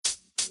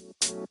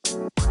What's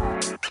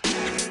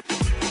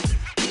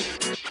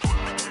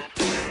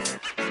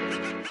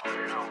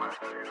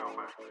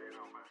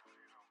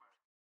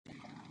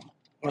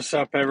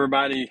up,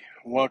 everybody?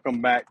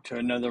 Welcome back to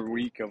another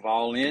week of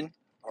All In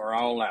or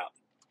All Out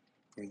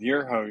with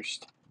your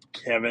host,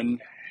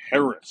 Kevin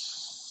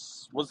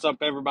Harris. What's up,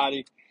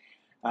 everybody?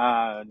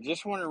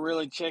 Just want to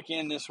really check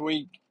in this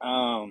week.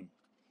 And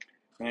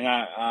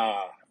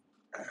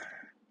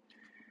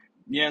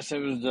yes, it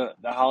was the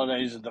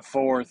holidays of the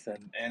 4th,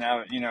 and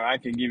I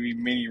could give you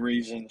many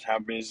reasons how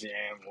busy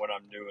I am, what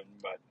I'm doing,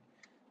 but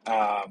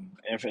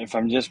if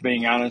I'm just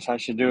being honest, I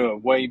should do a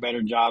way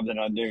better job than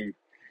I do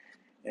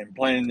and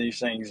planning these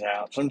things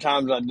out.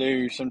 Sometimes I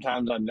do,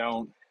 sometimes I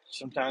don't.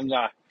 Sometimes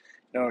I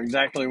know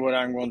exactly what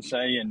I'm going to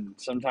say, and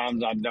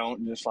sometimes I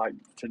don't, just like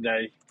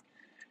today.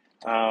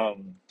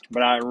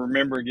 But I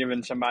remember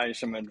giving somebody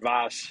some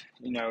advice,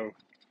 a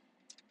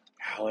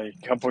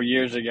couple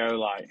years ago.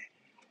 Like,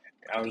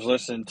 I was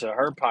listening to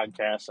her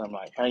podcast, and I'm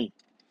like, hey,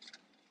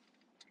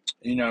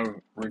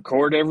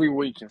 record every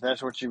week if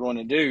that's what you want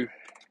to do.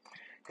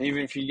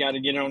 Even if you got to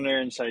get on there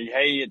and say,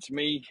 hey, it's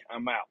me,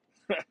 I'm out.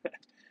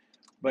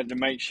 But to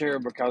make sure,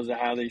 because of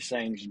how these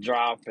things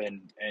drop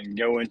and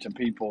go into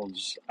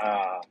people's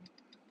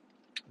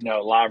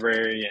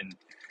library and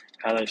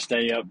how they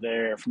stay up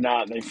there. If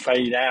not, they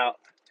fade out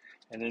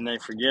and then they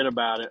forget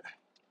about it.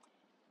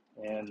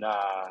 And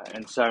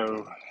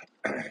so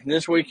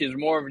this week is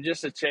more of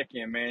just a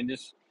check-in, man.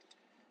 Just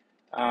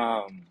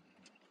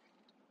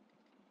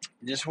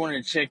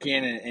wanted to check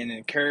in and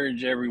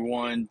encourage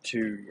everyone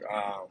to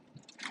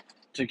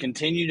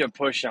continue to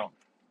push on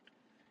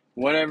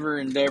whatever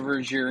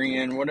endeavors you're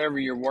in, whatever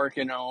you're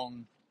working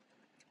on,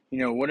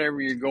 whatever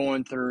you're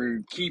going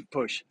through. Keep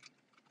pushing.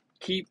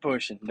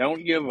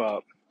 Don't give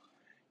up.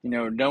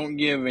 Don't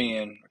give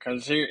in,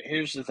 because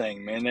here's the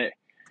thing, man. That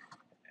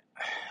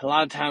a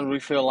lot of times we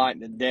feel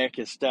like the deck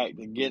is stacked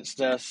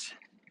against us.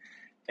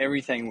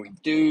 Everything we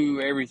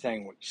do,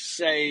 everything we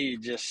say,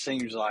 just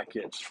seems like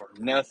it's for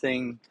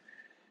nothing.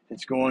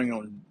 It's going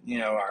on,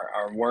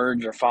 our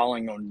words are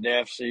falling on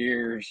deaf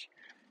ears.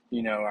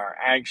 Our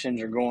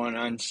actions are going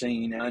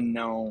unseen,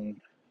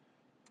 unknown.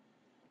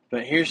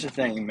 But here's the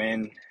thing,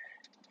 man.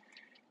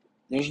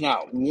 There's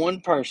not one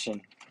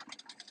person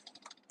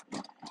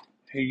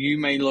who you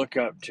may look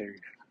up to,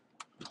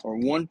 or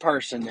one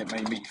person that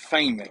may be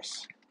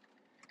famous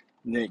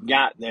that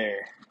got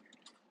there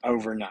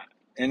overnight.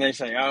 And they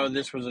say, oh,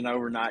 this was an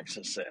overnight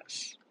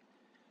success.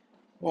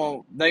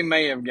 Well, they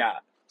may have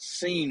got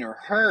seen or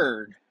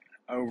heard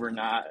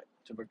overnight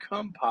to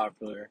become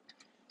popular,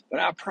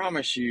 but I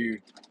promise you,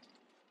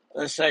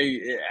 let's say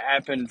it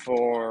happened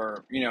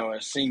for,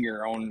 a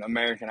singer on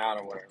American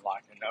Idol, whatever,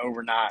 like an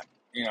overnight,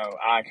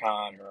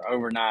 icon or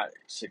overnight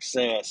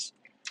success.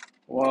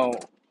 Well,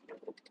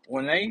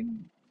 when they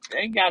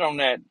got on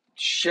that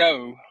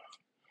show,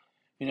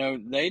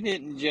 they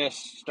didn't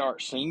just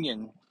start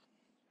singing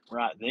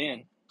right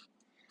then.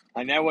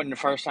 Like, that wasn't the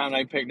first time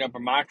they picked up a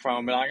microphone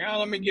and be like, oh,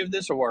 let me give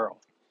this a whirl.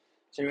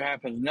 See what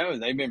happens. No,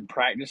 they've been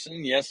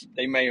practicing. Yes,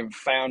 they may have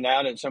found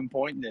out at some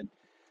point that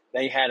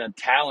they had a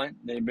talent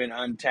that had been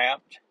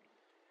untapped.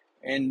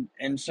 And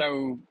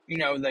so,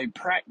 they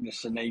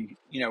practiced and they,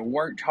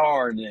 worked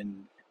hard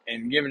and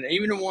given,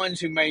 even the ones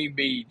who may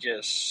be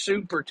just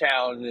super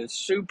talented,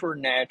 super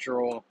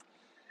natural,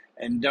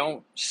 and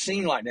don't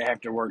seem like they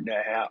have to work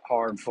that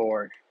hard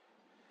for it,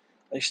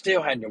 they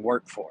still had to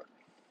work for it.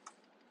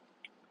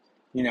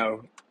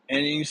 And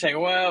you say,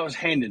 well, it was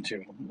handed to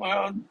them.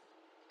 Well,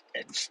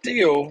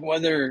 still,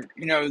 whether,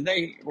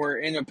 they were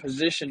in a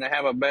position to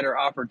have a better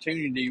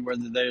opportunity,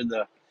 whether they're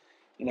the,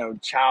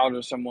 child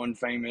of someone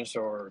famous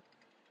or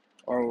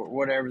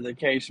whatever the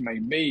case may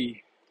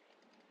be,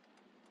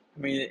 I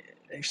mean,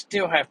 they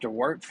still have to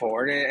work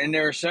for it. And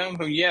there are some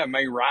who,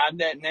 may ride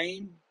that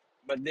name,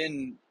 but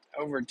then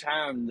over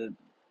time, the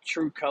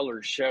true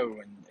colors show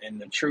and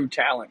the true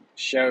talent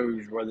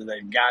shows whether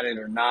they've got it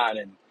or not.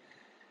 And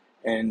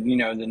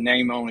the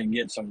name only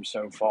gets them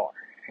so far,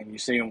 and you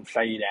see them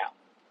fade out.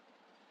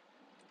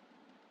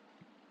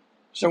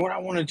 So what I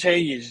want to tell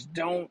you is,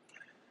 don't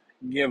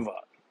give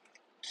up.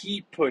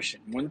 Keep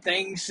pushing. When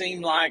things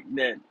seem like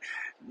that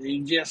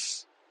you're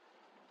just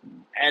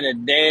at a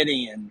dead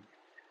end,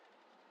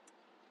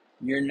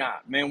 you're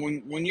not. Man,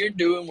 when you're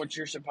doing what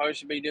you're supposed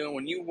to be doing,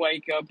 when you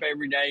wake up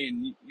every day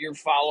and you're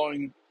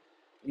following,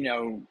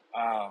 you're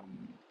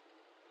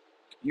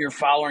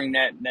following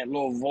that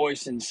little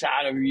voice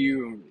inside of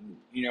you,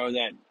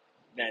 that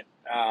that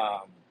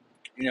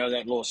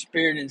little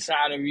spirit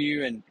inside of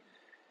you, and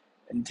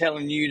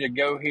telling you to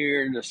go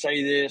here, to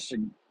say this, or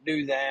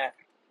do that.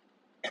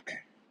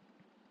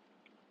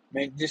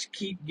 Man, just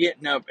keep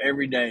getting up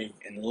every day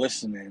and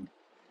listening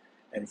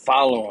and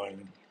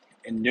following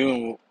and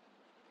doing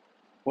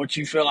what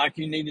you feel like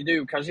you need to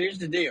do. Because here's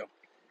the deal.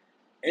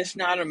 It's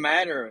not a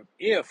matter of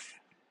if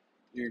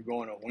you're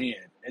going to win.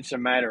 It's a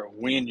matter of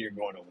when you're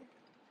going to win.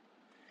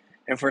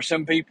 And for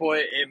some people,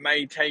 it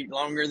may take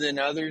longer than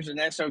others, and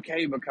that's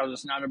okay, because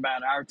it's not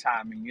about our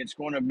timing. It's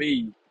going to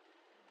be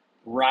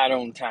right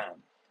on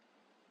time.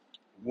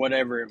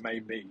 whatever it may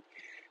be.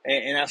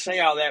 And I say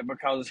all that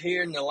because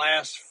here in the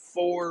last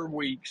 4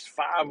 weeks,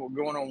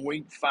 going on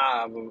week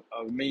 5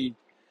 of me,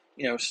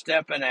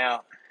 stepping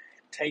out,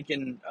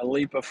 taking a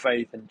leap of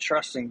faith and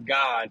trusting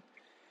God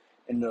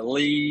and to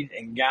lead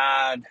and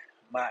guide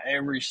my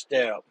every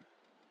step.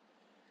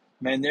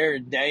 Man, there are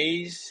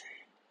days,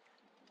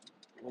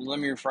 well, let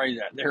me rephrase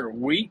that. There are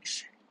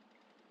weeks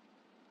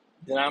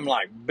that I'm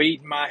like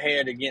beating my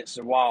head against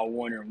the wall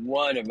wondering,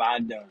 what have I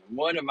done?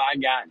 What have I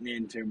gotten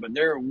into? But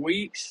there are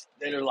weeks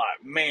that are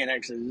like, man,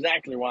 that's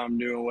exactly why I'm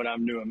doing what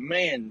I'm doing.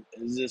 Man,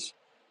 is this,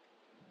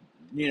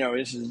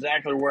 this is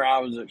exactly where I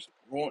was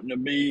wanting to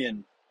be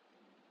and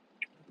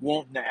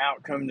wanting the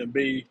outcome to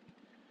be.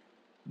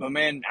 But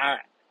man,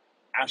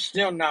 I'm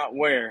still not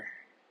where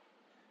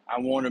I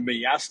want to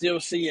be. I still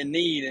see a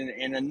need,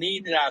 and a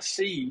need that I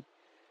see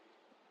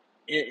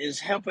is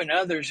helping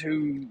others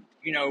who,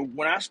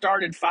 when I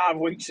started 5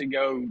 weeks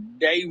ago,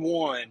 day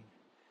one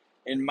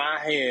in my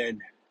head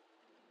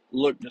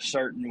looked a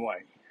certain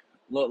way.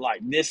 Looked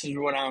like this is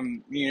what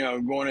I'm,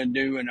 going to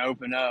do and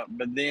open up.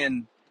 But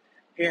then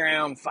here I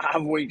am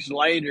 5 weeks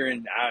later,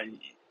 and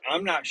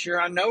I'm not sure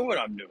I know what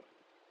I'm doing.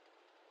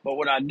 But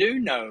what I do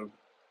know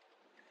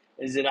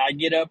is that I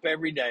get up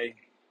every day,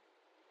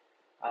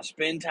 I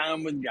spend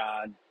time with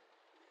God,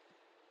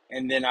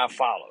 and then I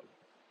follow.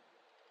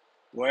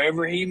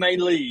 Wherever He may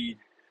lead,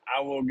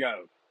 I will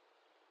go.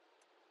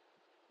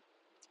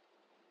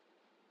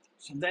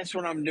 So that's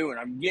what I'm doing.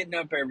 I'm getting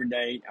up every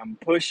day. I'm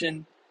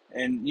pushing,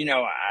 and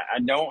I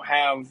don't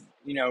have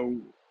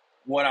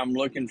what I'm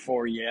looking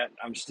for yet.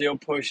 I'm still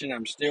pushing.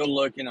 I'm still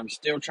looking. I'm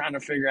still trying to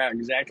figure out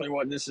exactly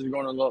what this is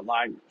going to look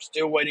like.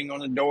 Still waiting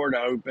on the door to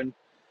open.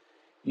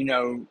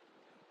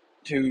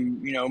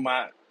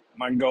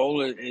 My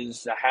goal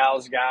is to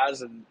house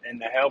guys and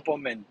to help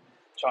them, and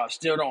so I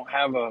still don't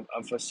have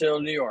a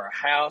facility or a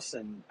house,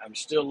 and I'm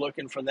still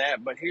looking for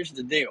that. But here's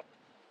the deal.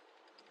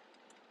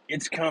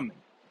 It's coming.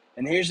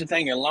 And here's the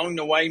thing, along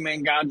the way,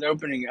 man, God's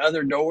opening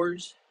other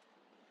doors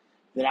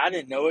that I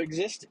didn't know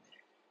existed.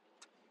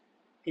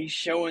 He's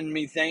showing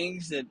me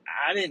things that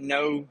I didn't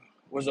know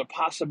was a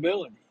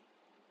possibility.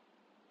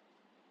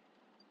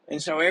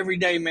 And so every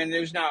day, man,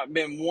 there's not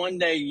been one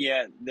day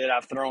yet that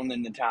I've thrown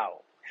in the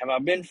towel. Have I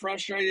been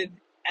frustrated?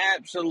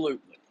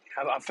 Absolutely.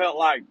 Have I felt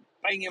like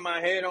banging my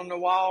head on the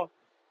wall?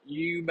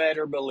 You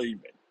better believe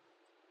it.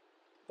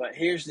 But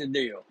here's the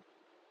deal.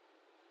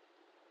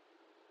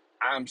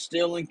 I'm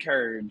still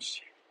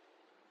encouraged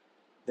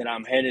that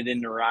I'm headed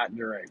in the right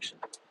direction.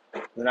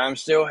 That I'm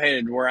still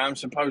headed where I'm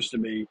supposed to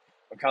be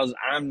because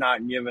I'm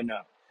not giving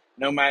up.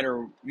 No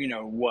matter,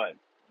 what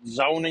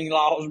zoning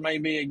laws may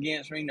be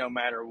against me, no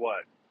matter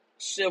what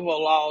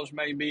civil laws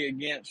may be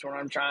against what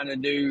I'm trying to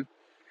do,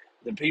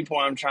 the people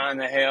I'm trying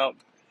to help,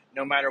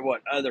 no matter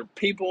what other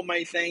people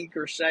may think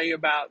or say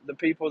about the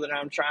people that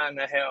I'm trying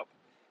to help,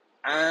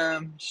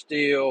 I'm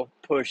still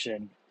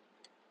pushing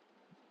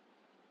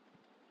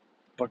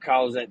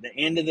because at the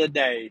end of the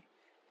day,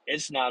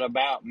 it's not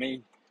about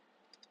me.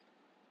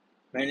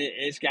 Man,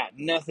 it's got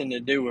nothing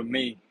to do with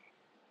me.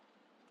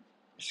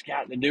 It's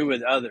got to do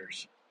with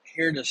others.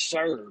 Here to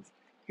serve,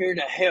 here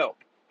to help,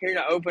 here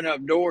to open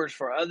up doors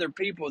for other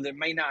people that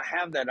may not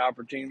have that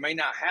opportunity, may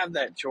not have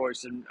that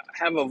choice, and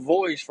have a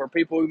voice for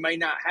people who may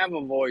not have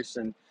a voice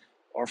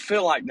or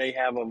feel like they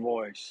have a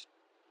voice.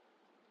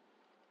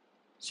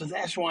 So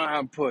that's why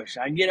I push.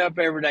 I get up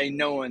every day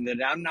knowing that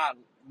I'm not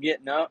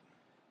getting up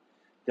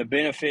to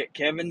benefit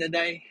Kevin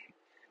today.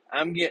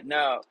 I'm getting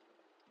up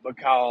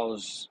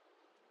because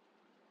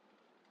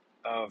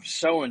of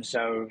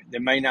so-and-so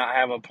that may not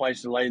have a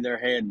place to lay their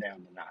head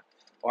down tonight.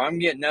 Or I'm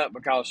getting up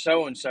because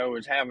so-and-so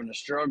is having a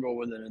struggle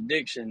with an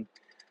addiction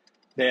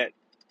that,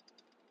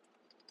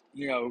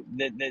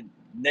 that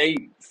they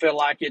feel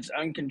like it's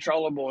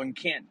uncontrollable and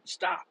can't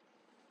stop.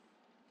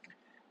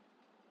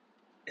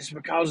 It's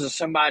because of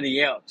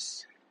somebody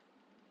else.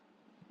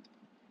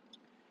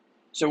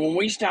 So when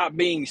we stop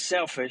being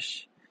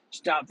selfish,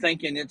 stop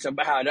thinking it's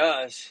about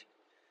us,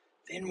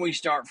 then we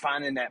start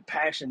finding that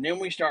passion. Then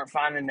we start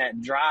finding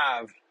that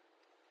drive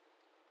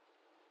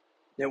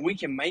that we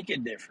can make a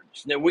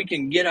difference, that we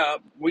can get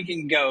up, we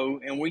can go,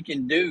 and we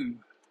can do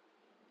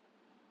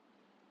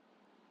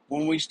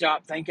when we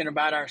stop thinking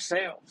about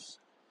ourselves.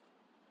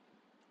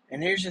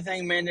 And here's the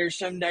thing, man, there's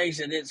some days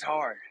that it's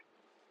hard,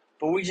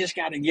 but we just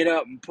got to get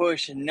up and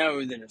push and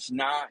know that it's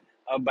not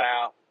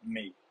about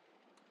me.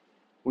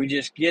 We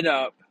just get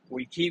up,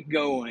 we keep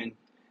going.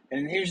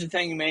 And here's the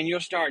thing, man,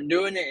 you'll start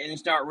doing it and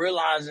start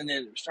realizing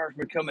that it starts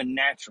becoming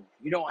natural.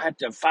 You don't have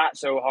to fight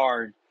so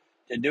hard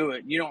to do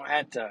it. You don't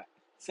have to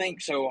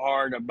think so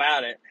hard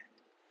about it,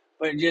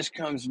 but it just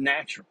comes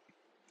natural.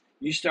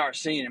 You start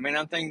seeing it. Man,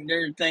 I think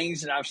there are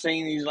things that I've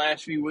seen these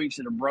last few weeks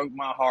that have broke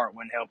my heart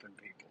when helping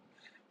people.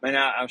 Man,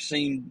 I've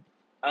seen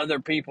other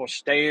people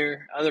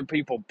stare, other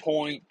people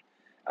point,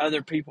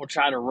 other people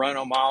try to run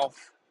them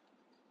off.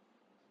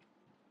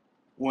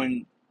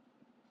 When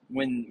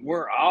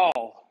we're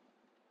all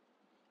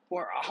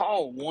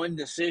one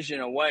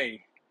decision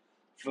away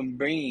from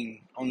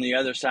being on the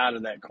other side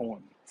of that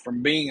coin,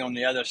 from being on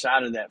the other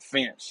side of that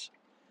fence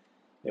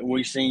that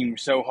we seem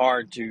so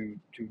hard to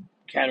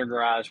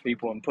categorize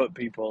people and put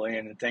people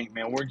in and think,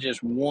 man, we're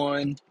just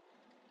one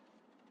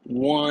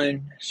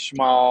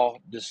small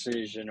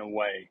decision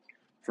away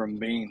from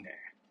being there.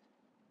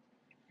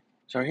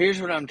 So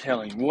here's what I'm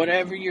telling you.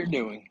 Whatever you're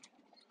doing,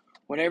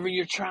 whatever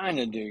you're trying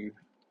to do,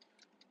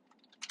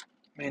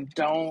 man,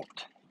 don't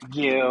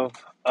give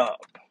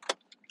up.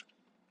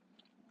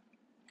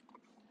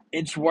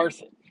 It's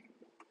worth it.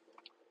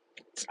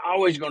 It's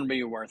always going to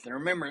be worth it.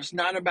 Remember, it's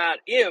not about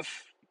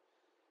if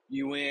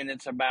you win,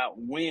 it's about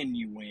when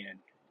you win.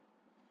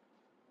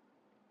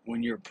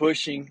 When you're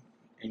pushing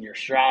and you're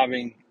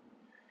striving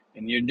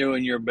and you're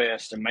doing your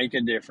best to make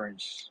a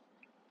difference,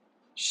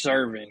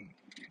 serving,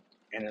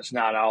 and it's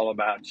not all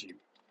about you.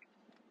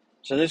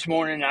 So this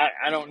morning,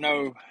 I don't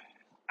know,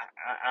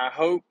 I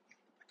hope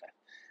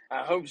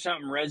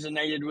something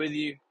resonated with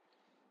you,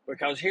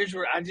 because here's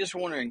where I just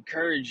want to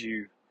encourage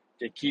you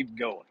to keep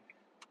going.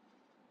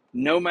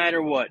 No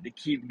matter what, to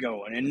keep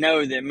going, and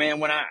know that, man,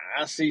 when I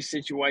see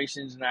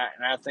situations and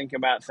I think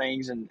about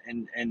things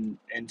and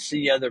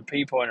see other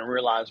people and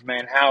realize,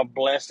 man, how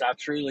blessed I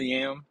truly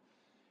am,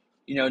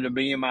 to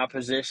be in my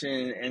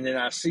position. And then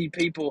I see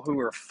people who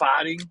are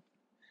fighting,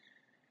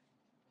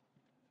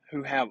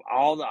 who have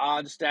all the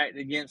odds stacked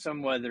against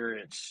them, whether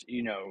it's,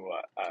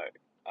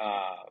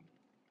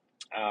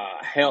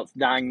 health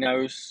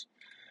diagnosis,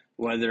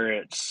 whether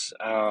it's,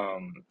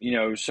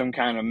 some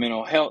kind of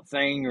mental health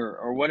thing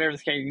or whatever the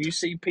case. You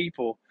see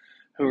people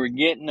who are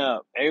getting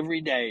up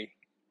every day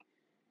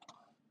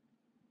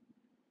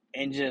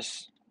and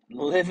just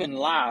living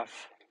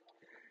life,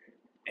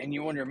 and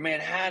you wonder, man,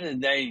 how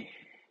did they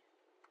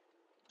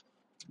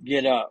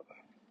get up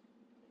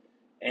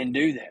and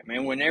do that,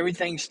 man? When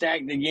everything's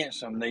stacked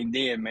against them, they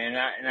did, man.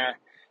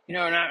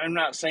 I'm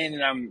not saying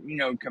that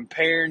I'm,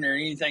 comparing or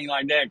anything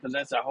like that, because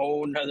that's a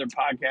whole nother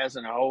podcast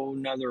and a whole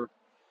nother,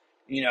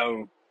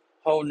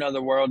 whole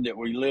nother world that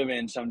we live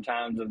in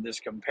sometimes, of this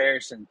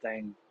comparison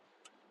thing.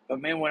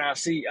 But man, when I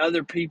see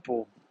other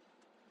people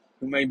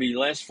who may be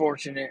less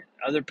fortunate,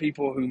 other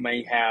people who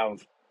may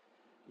have,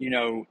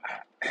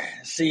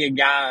 see a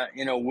guy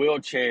in a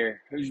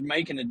wheelchair who's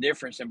making a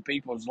difference in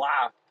people's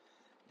life,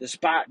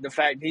 despite the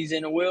fact he's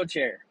in a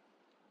wheelchair.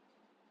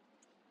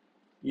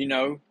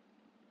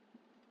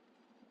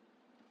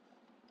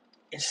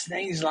 It's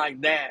things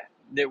like that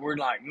we're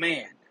like,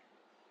 man,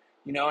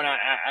 and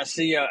I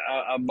see a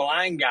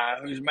blind guy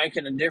who's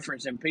making a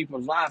difference in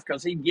people's life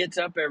because he gets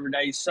up every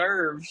day,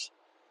 serves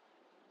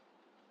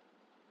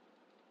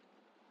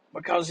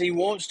because he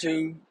wants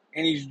to,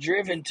 and he's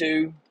driven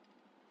to,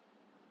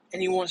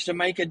 and he wants to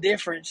make a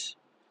difference,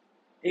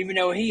 even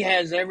though he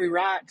has every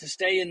right to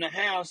stay in the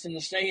house and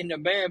to stay in the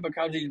bed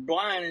because he's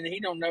blind and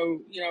he don't know,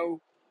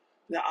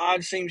 the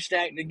odds seem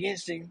stacked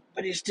against him,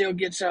 but he still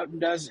gets up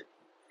and does it.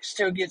 He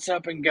still gets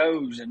up and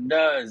goes and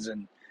does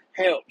and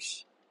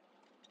helps.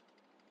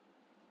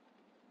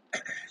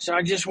 So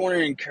I just want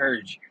to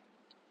encourage you.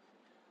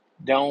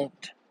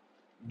 Don't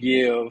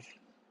give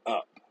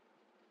up.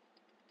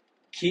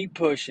 Keep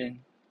pushing,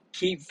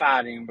 keep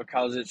fighting,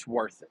 because it's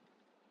worth it.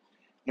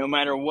 No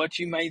matter what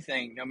you may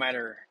think, no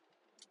matter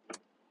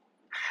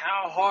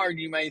how hard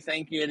you may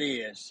think it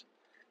is,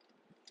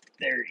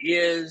 there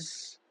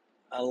is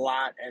a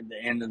light at the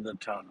end of the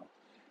tunnel.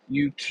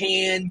 You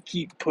can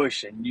keep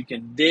pushing. You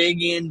can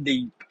dig in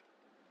deep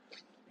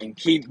and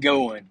keep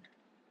going,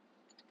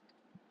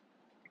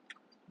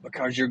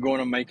 because you're going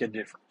to make a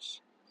difference.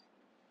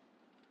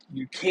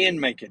 You can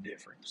make a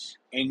difference,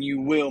 and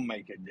you will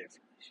make a difference.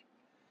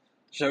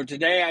 So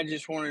today I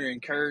just wanted to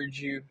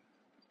encourage you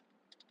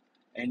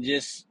and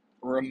just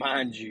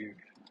remind you,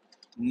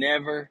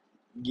 never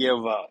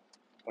give up.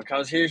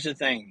 Because here's the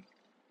thing.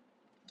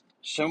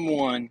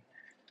 Someone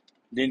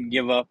didn't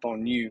give up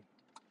on you.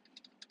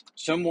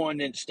 Someone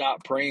didn't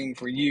stop praying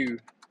for you.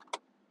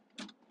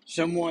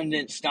 Someone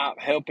didn't stop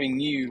helping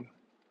you.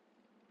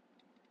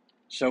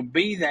 So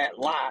be that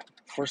light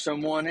for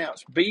someone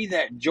else. Be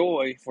that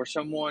joy for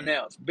someone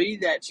else. Be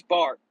that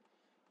spark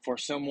for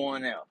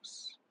someone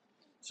else.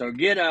 So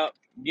get up,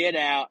 get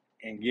out,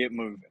 and get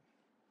moving.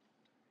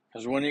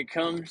 Because when it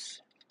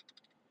comes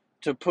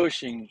to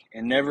pushing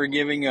and never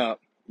giving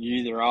up, you're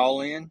either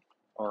all in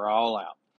or all out.